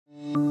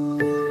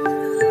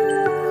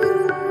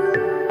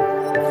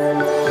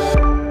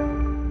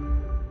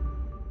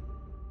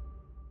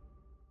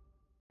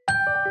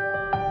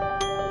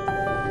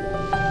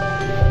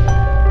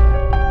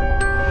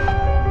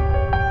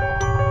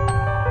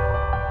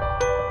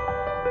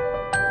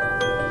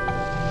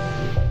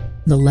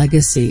The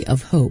Legacy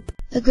of Hope.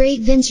 A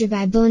great venture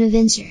by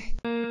Bonaventure.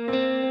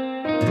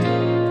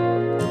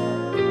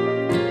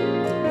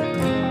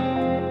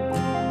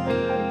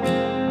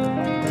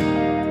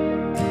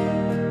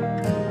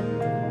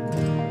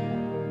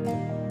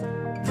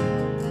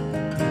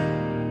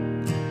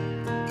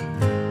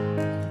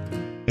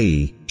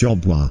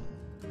 Jobwa.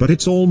 But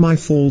it's all my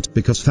fault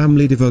because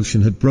family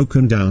devotion had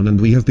broken down and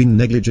we have been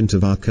negligent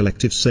of our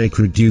collective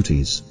sacred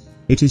duties.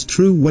 It is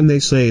true when they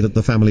say that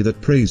the family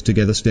that prays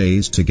together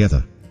stays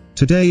together.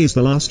 Today is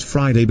the last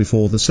Friday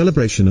before the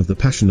celebration of the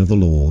Passion of the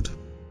Lord.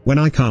 When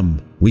I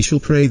come, we shall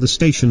pray the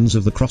Stations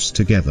of the Cross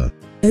together.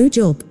 Oh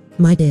Job,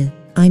 my dear,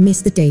 I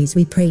miss the days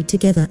we prayed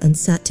together and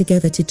sat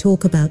together to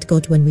talk about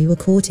God when we were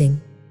courting.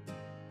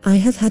 I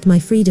have had my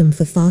freedom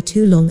for far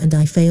too long and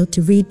I failed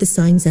to read the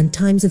signs and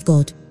times of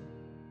God.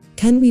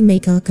 Can we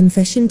make our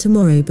confession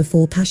tomorrow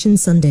before Passion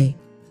Sunday?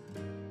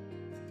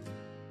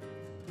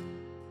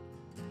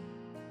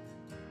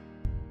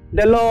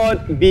 The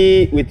Lord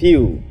be with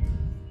you.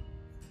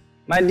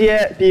 My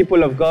dear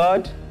people of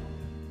God,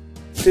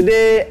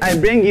 today I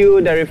bring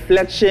you the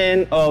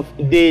reflection of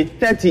Day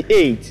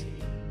 38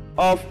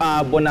 of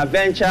our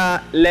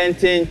Bonaventure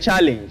Lenten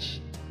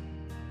Challenge.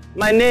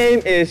 My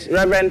name is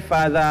Reverend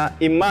Father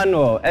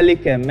Emmanuel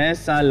Elike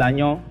Mensah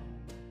Lanyon.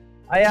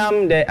 I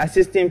am the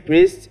assistant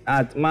priest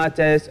at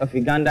Martyrs of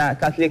Uganda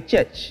Catholic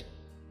Church.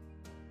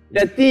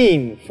 The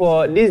theme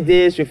for this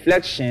day's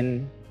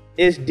reflection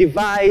is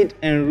divide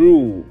and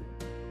rule.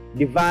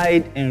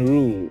 Divide and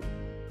rule.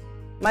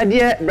 My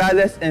dear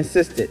brothers and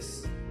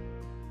sisters,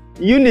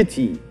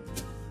 unity,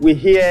 we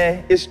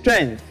hear, is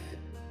strength.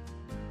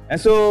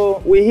 And so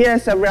we hear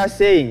several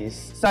sayings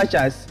such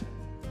as,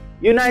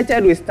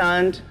 united we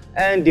stand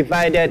and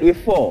divided we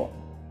fall.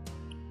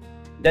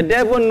 The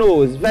devil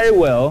knows very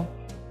well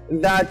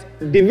that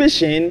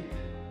division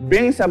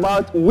brings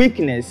about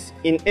weakness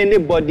in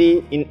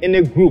anybody, in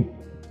any group,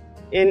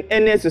 in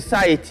any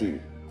society.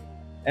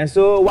 And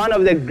so one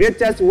of the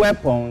greatest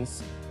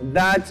weapons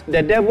that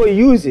the devil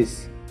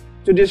uses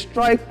to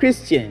destroy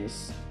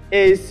Christians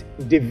is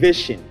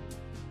division.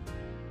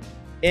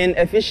 In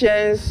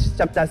Ephesians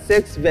chapter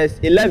 6 verse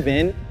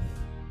 11,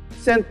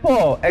 St.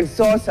 Paul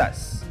exhorts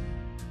us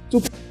to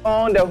put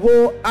on the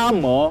whole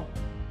armor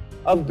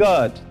of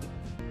God,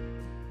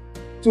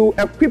 to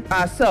equip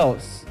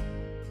ourselves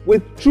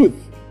with truth,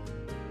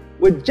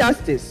 with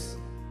justice,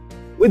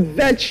 with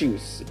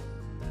virtues,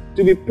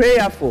 to be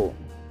prayerful.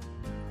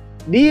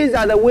 These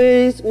are the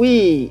ways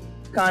we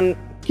can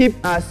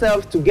keep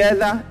ourselves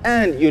together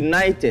and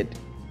united.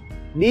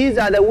 These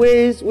are the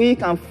ways we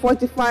can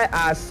fortify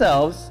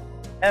ourselves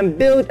and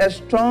build a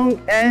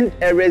strong and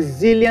a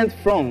resilient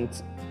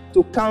front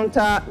to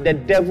counter the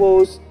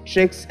devil's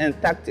tricks and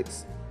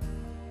tactics.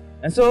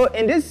 And so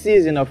in this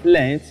season of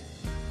Lent,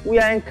 we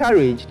are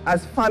encouraged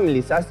as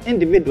families, as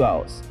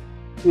individuals,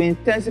 to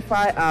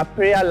intensify our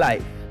prayer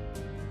life,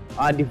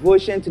 our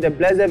devotion to the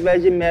Blessed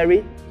Virgin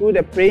Mary through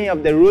the praying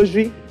of the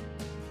Rosary,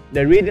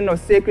 the reading of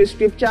sacred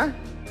scripture,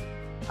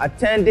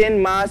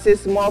 attending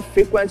masses more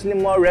frequently,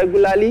 more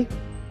regularly,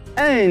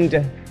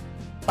 and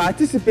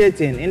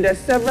participating in the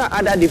several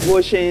other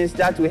devotions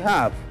that we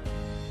have.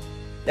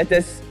 Let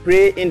us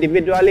pray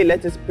individually,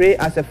 let us pray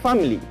as a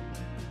family.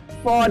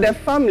 For the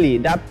family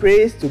that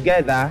prays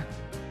together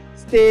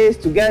stays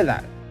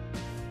together.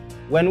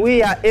 When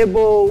we are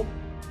able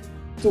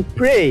to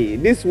pray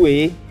this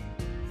way,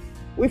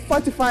 we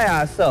fortify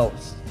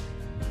ourselves,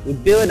 we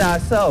build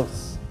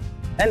ourselves,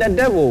 and the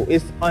devil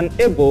is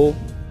unable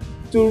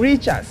to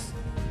reach us,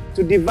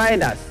 to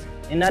divide us,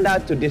 in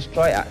order to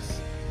destroy us.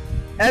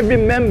 Every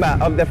member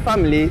of the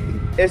family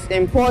is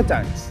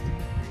important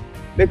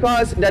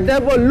because the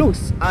devil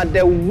looks at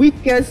the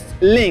weakest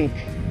link.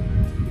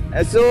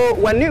 And so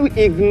when we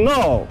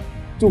ignore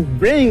to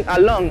bring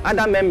along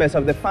other members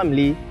of the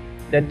family,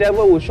 the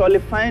devil will surely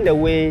find a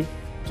way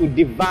to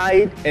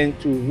divide and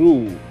to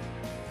rule.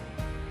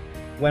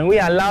 When we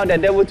allow the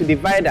devil to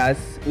divide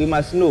us, we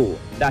must know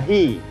that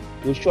he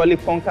will surely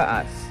conquer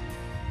us.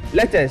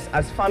 Let us,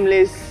 as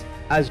families,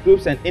 as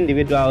groups and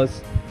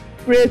individuals,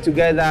 pray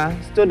together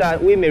so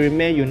that we may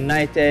remain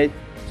united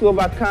to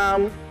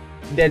overcome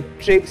the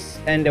tricks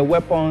and the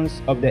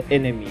weapons of the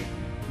enemy.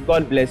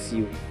 God bless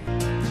you.